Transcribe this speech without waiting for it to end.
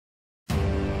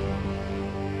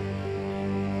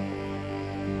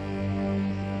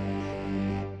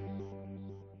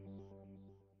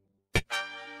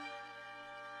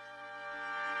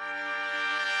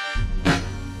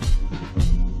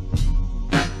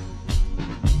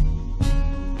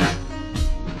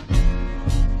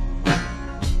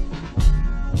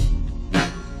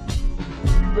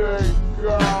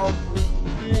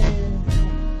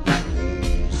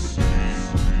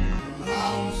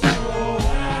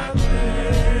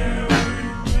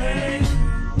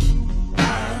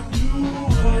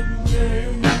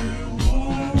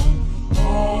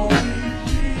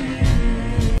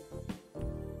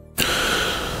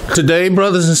Today,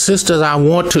 brothers and sisters, I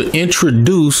want to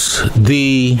introduce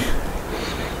the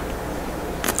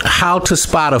How to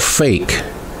Spot a Fake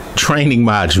training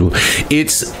module.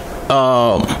 It's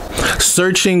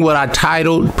searching, what I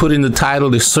put in the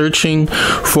title is Searching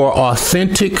for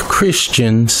Authentic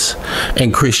Christians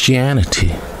and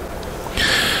Christianity.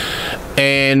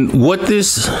 And what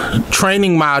this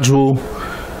training module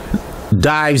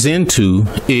dives into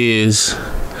is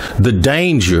the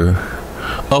danger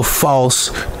of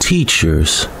false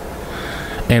teachers,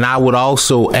 and I would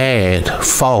also add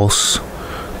false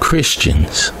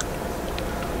Christians.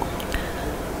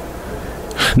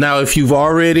 Now, if you've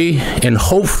already, and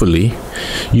hopefully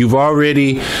you've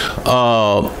already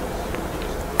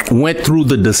went through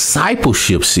the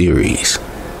discipleship series,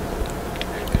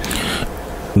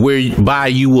 whereby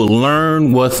you will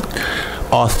learn what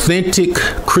authentic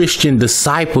Christian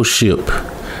discipleship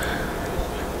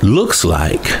looks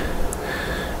like.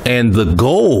 And the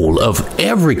goal of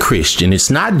every Christian,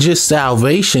 it's not just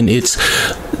salvation, it's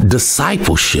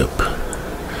discipleship.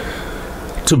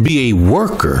 To be a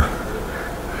worker.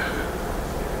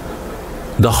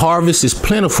 The harvest is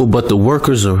plentiful, but the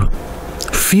workers are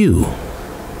few.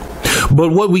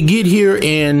 But what we get here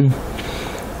in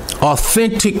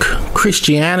authentic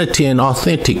Christianity and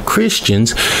authentic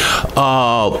Christians,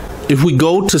 if we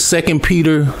go to 2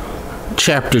 Peter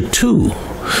chapter 2,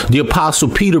 the Apostle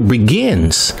Peter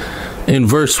begins in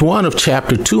verse 1 of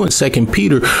chapter 2 in 2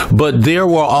 Peter, but there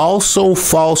were also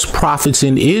false prophets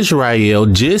in Israel,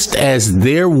 just as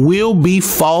there will be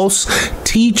false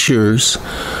teachers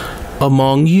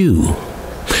among you.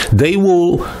 They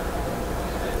will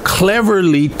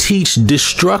cleverly teach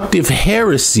destructive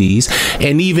heresies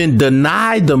and even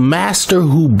deny the master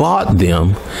who bought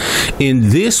them. In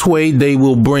this way, they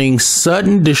will bring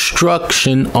sudden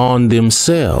destruction on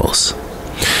themselves.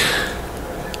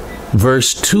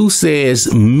 Verse 2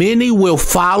 says, many will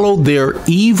follow their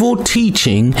evil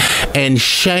teaching and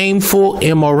shameful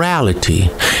immorality.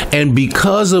 And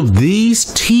because of these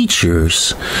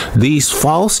teachers, these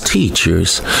false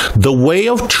teachers, the way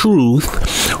of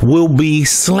truth will be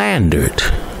slandered.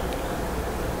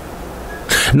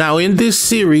 Now, in this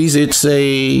series, it's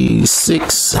a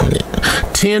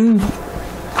 10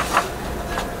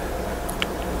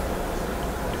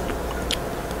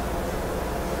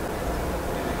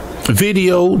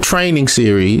 video training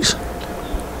series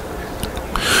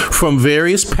from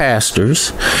various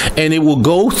pastors, and it will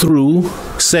go through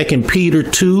 2 Peter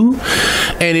 2,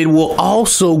 and it will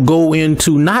also go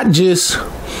into not just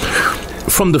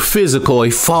from the physical, a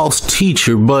false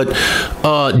teacher, but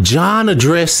John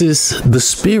addresses the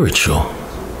spiritual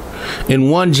in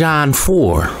 1 John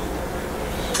 4.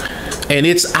 And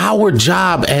it's our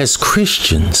job as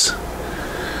Christians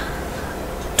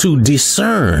to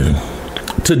discern,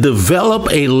 to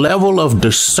develop a level of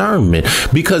discernment,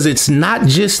 because it's not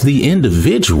just the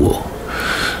individual.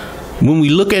 When we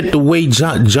look at the way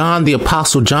John, the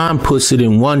Apostle John puts it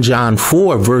in 1 John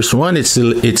 4, verse 1, it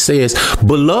says,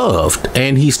 beloved,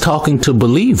 and he's talking to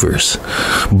believers,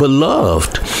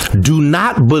 beloved, do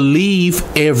not believe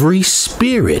every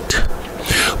spirit,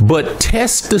 but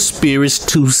test the spirits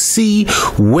to see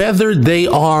whether they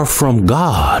are from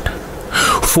God.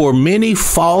 For many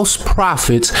false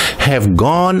prophets have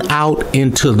gone out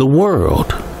into the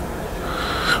world.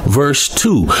 Verse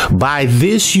 2, by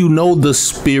this you know the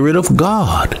Spirit of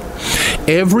God.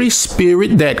 Every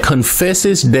spirit that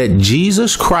confesses that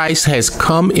Jesus Christ has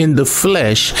come in the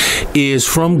flesh is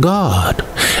from God.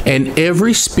 And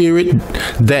every spirit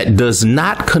that does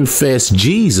not confess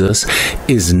Jesus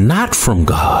is not from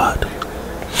God.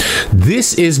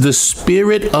 This is the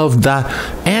spirit of the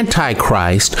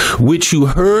Antichrist, which you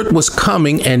heard was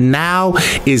coming and now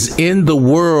is in the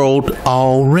world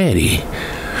already.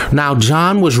 Now,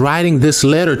 John was writing this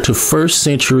letter to first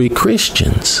century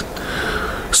Christians.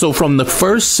 So from the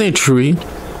first century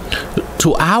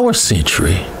to our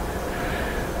century,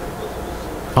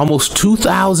 almost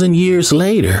 2,000 years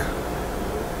later,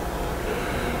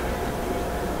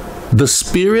 the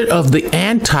spirit of the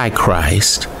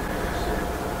Antichrist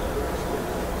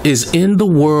is in the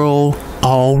world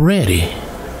already.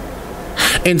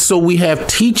 And so we have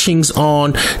teachings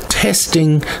on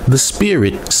testing the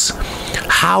spirits,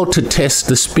 how to test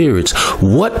the spirits,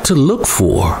 what to look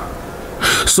for.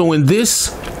 So in this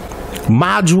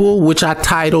module, which I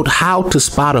titled How to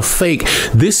Spot a Fake,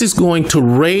 this is going to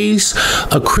raise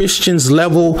a Christian's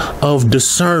level of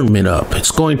discernment up.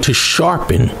 It's going to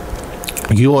sharpen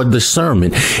your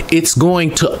discernment. It's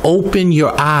going to open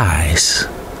your eyes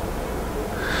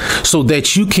so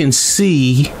that you can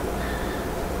see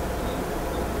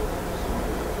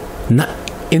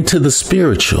into the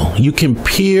spiritual. You can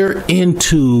peer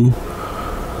into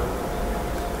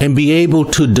and be able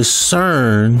to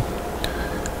discern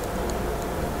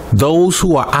those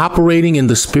who are operating in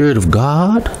the Spirit of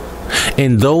God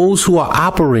and those who are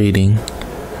operating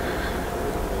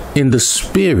in the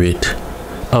spirit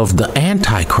of the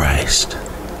Antichrist.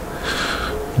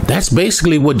 That's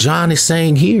basically what John is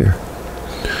saying here.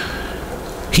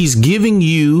 He's giving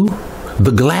you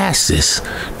the glasses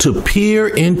to peer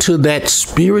into that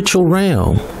spiritual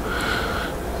realm,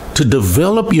 to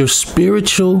develop your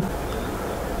spiritual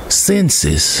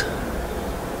senses.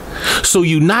 So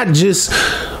you not just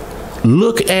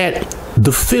look at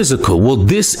the physical. Well,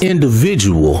 this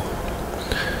individual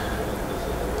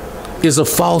is a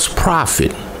false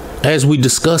prophet, as we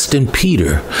discussed in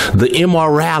Peter, the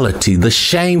immorality, the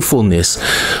shamefulness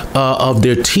of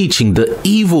their teaching, the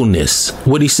evilness.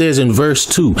 What he says in verse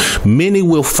 2, many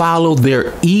will follow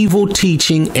their evil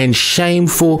teaching and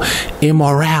shameful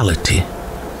immorality.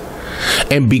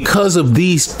 And because of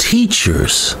these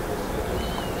teachers,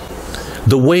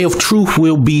 the way of truth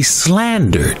will be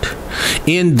slandered.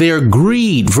 In their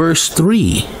greed, verse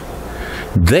 3,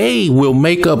 they will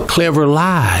make up clever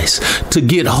lies to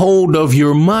get hold of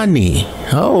your money.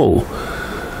 Oh.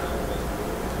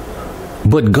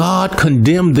 But God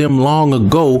condemned them long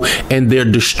ago, and their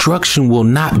destruction will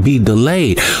not be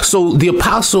delayed. So the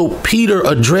Apostle Peter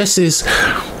addresses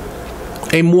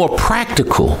a more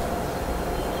practical,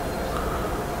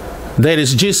 that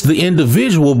is just the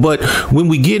individual. But when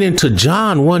we get into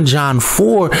John 1 John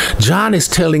 4, John is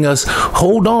telling us,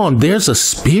 hold on, there's a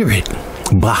spirit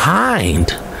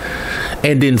behind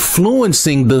and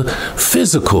influencing the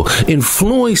physical,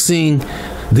 influencing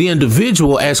the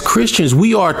individual. As Christians,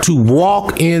 we are to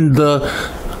walk in the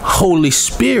Holy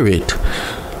Spirit.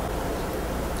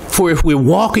 For if we're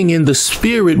walking in the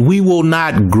Spirit, we will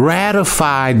not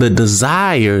gratify the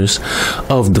desires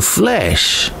of the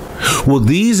flesh. Well,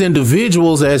 these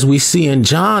individuals, as we see in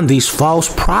John, these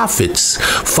false prophets,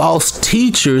 false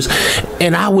teachers,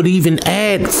 and I would even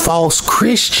add false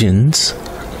Christians,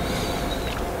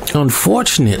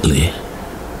 unfortunately,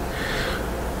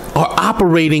 are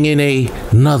operating in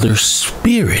another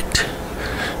spirit,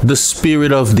 the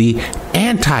spirit of the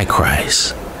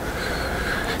Antichrist.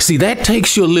 See, that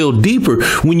takes you a little deeper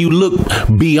when you look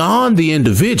beyond the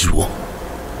individual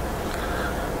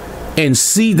and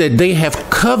see that they have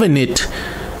covenant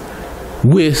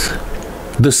with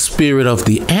the spirit of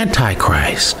the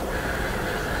Antichrist,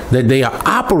 that they are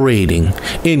operating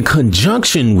in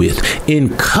conjunction with,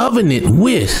 in covenant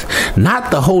with,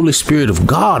 not the Holy Spirit of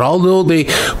God. Although they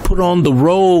put on the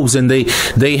robes and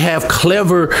they have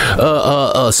clever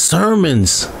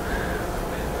sermons,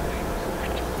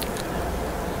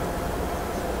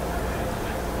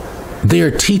 they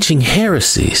are teaching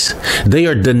heresies. They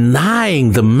are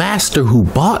denying the master who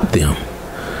bought them.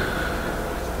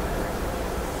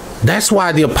 That's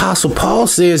why the Apostle Paul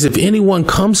says, if anyone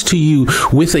comes to you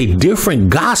with a different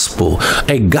gospel,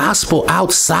 a gospel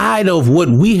outside of what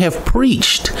we have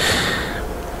preached,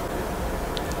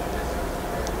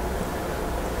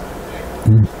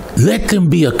 let them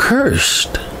be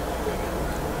accursed.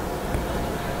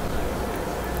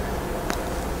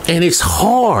 And it's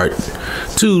hard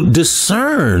to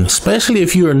discern, especially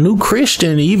if you're a new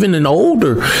Christian, even an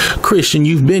older Christian.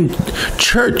 You've been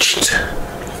churched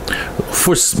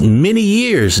for many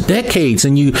years, decades,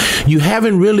 and you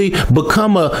haven't really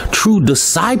become a true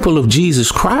disciple of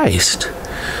Jesus Christ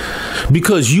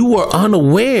because you were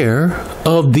unaware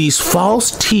of these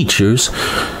false teachers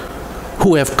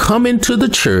who have come into the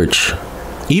church.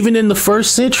 Even in the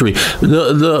first century,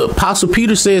 the Apostle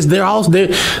Peter says there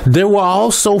were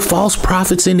also false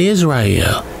prophets in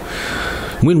Israel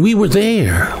when we were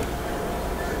there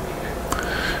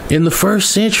in the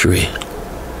first century.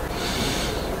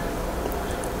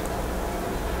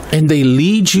 And they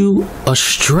lead you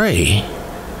astray.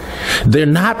 They're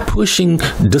not pushing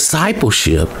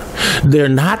discipleship. They're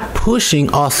not pushing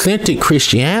authentic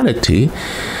Christianity.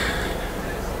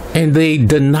 And they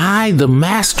deny the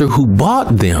master who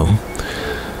bought them.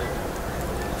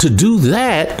 To do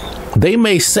that, they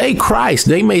may say Christ,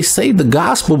 they may say the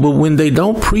gospel, but when they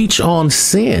don't preach on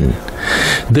sin,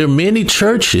 there are many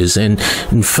churches and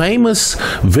famous,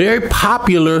 very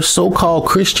popular so-called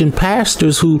Christian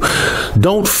pastors who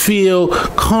don't feel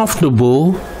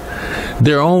comfortable,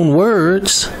 their own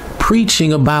words,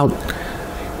 preaching about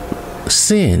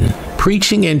sin.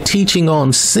 Preaching and teaching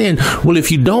on sin. Well,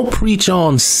 if you don't preach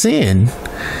on sin,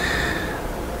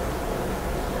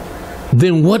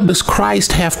 then what does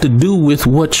Christ have to do with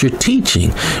what you're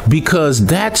teaching? Because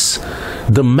that's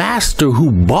the master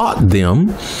who bought them.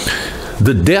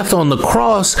 The death on the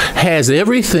cross has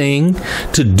everything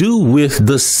to do with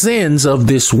the sins of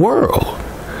this world.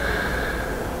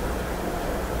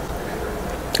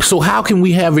 So how can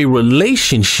we have a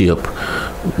relationship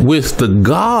with the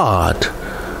God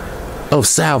of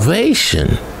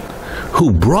salvation,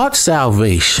 who brought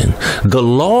salvation, the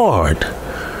Lord,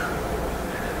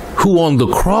 who on the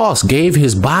cross gave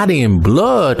his body and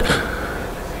blood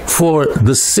for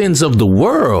the sins of the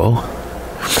world?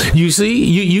 You see,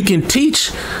 you can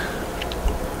teach,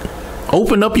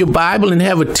 open up your Bible and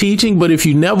have a teaching, but if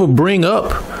you never bring up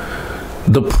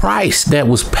the price that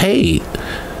was paid,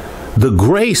 the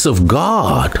grace of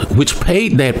God, which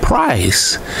paid that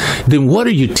price, then what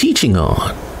are you teaching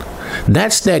on?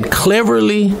 That's that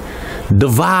cleverly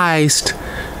devised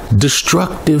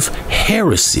destructive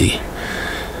heresy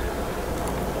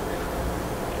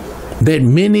that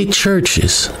many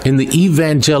churches in the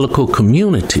evangelical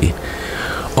community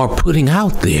are putting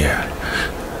out there.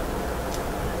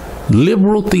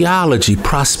 Liberal theology,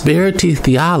 prosperity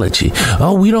theology.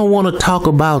 Oh, we don't want to talk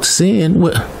about sin.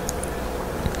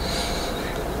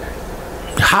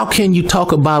 How can you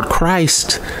talk about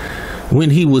Christ when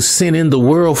he was sin in the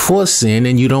world for sin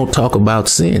and you don't talk about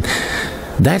sin?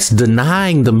 That's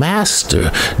denying the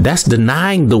master. That's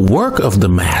denying the work of the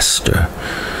master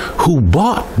who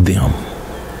bought them.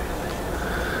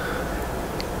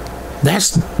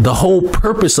 That's the whole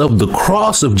purpose of the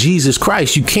cross of Jesus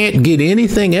Christ. You can't get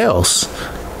anything else.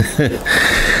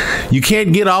 You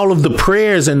can't get all of the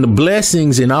prayers and the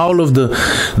blessings and all of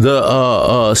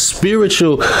the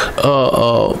spiritual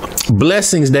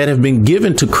blessings that have been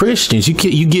given to Christians.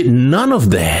 You get none of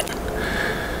that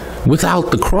without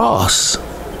the cross,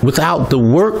 without the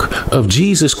work of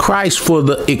Jesus Christ for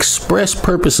the express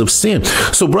purpose of sin.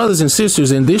 So, brothers and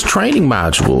sisters, in this training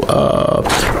module,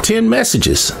 10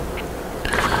 messages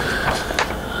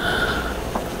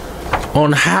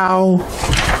on how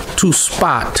to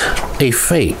spot a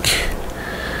fake,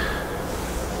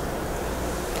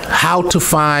 how to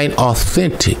find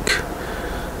authentic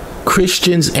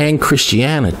Christians and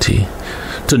Christianity,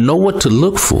 to know what to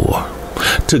look for,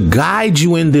 to guide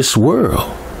you in this world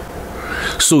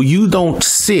so you don't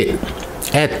sit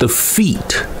at the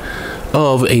feet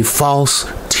of a false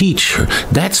teacher.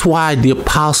 That's why the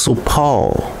Apostle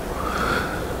Paul,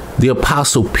 the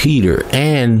Apostle Peter,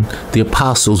 and the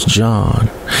Apostles John.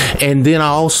 And then I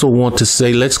also want to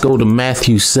say, let's go to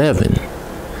Matthew 7.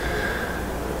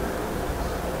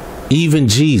 Even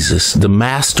Jesus, the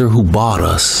master who bought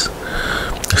us,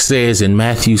 says in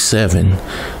Matthew 7,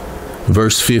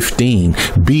 verse 15,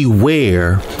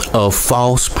 beware of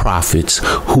false prophets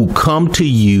who come to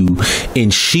you in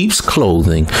sheep's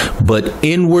clothing, but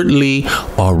inwardly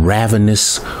are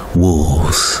ravenous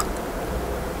wolves.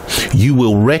 You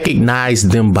will recognize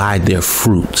them by their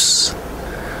fruits.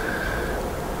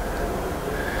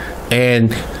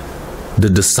 And the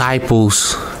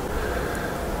disciples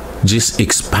just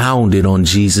expounded on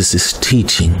Jesus's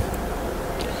teaching,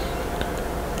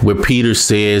 where Peter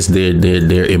says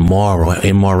they're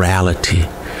immorality,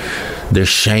 their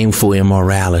shameful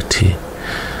immorality.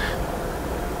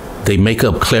 They make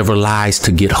up clever lies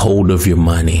to get hold of your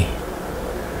money.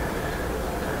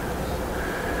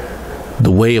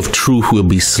 The way of truth will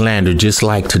be slandered, just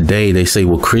like today they say,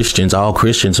 well, Christians, all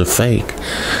Christians are fake.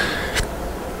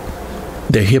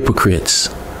 They're hypocrites.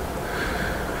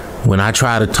 When I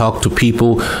try to talk to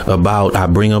people about, I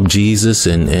bring up Jesus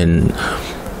and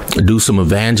do some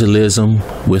evangelism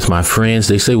with my friends,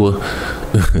 they say, well,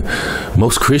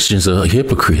 most Christians are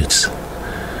hypocrites.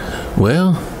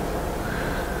 Well,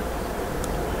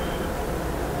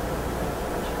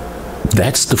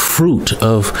 that's the fruit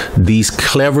of these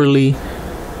cleverly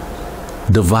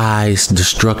devised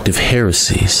destructive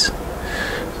heresies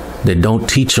that don't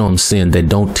teach on sin, that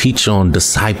don't teach on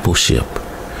discipleship.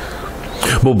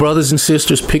 Well, brothers and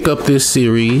sisters, pick up this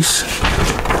series,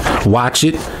 watch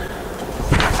it,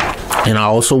 and I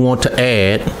also want to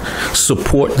add,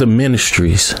 support the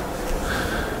ministries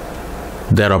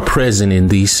that are present in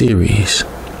these series.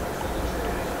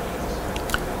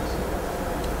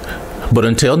 But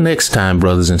until next time,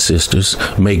 brothers and sisters,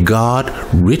 may God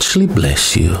richly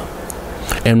bless you.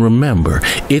 And remember,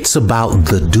 it's about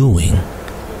the doing,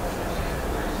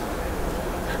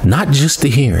 not just the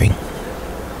hearing.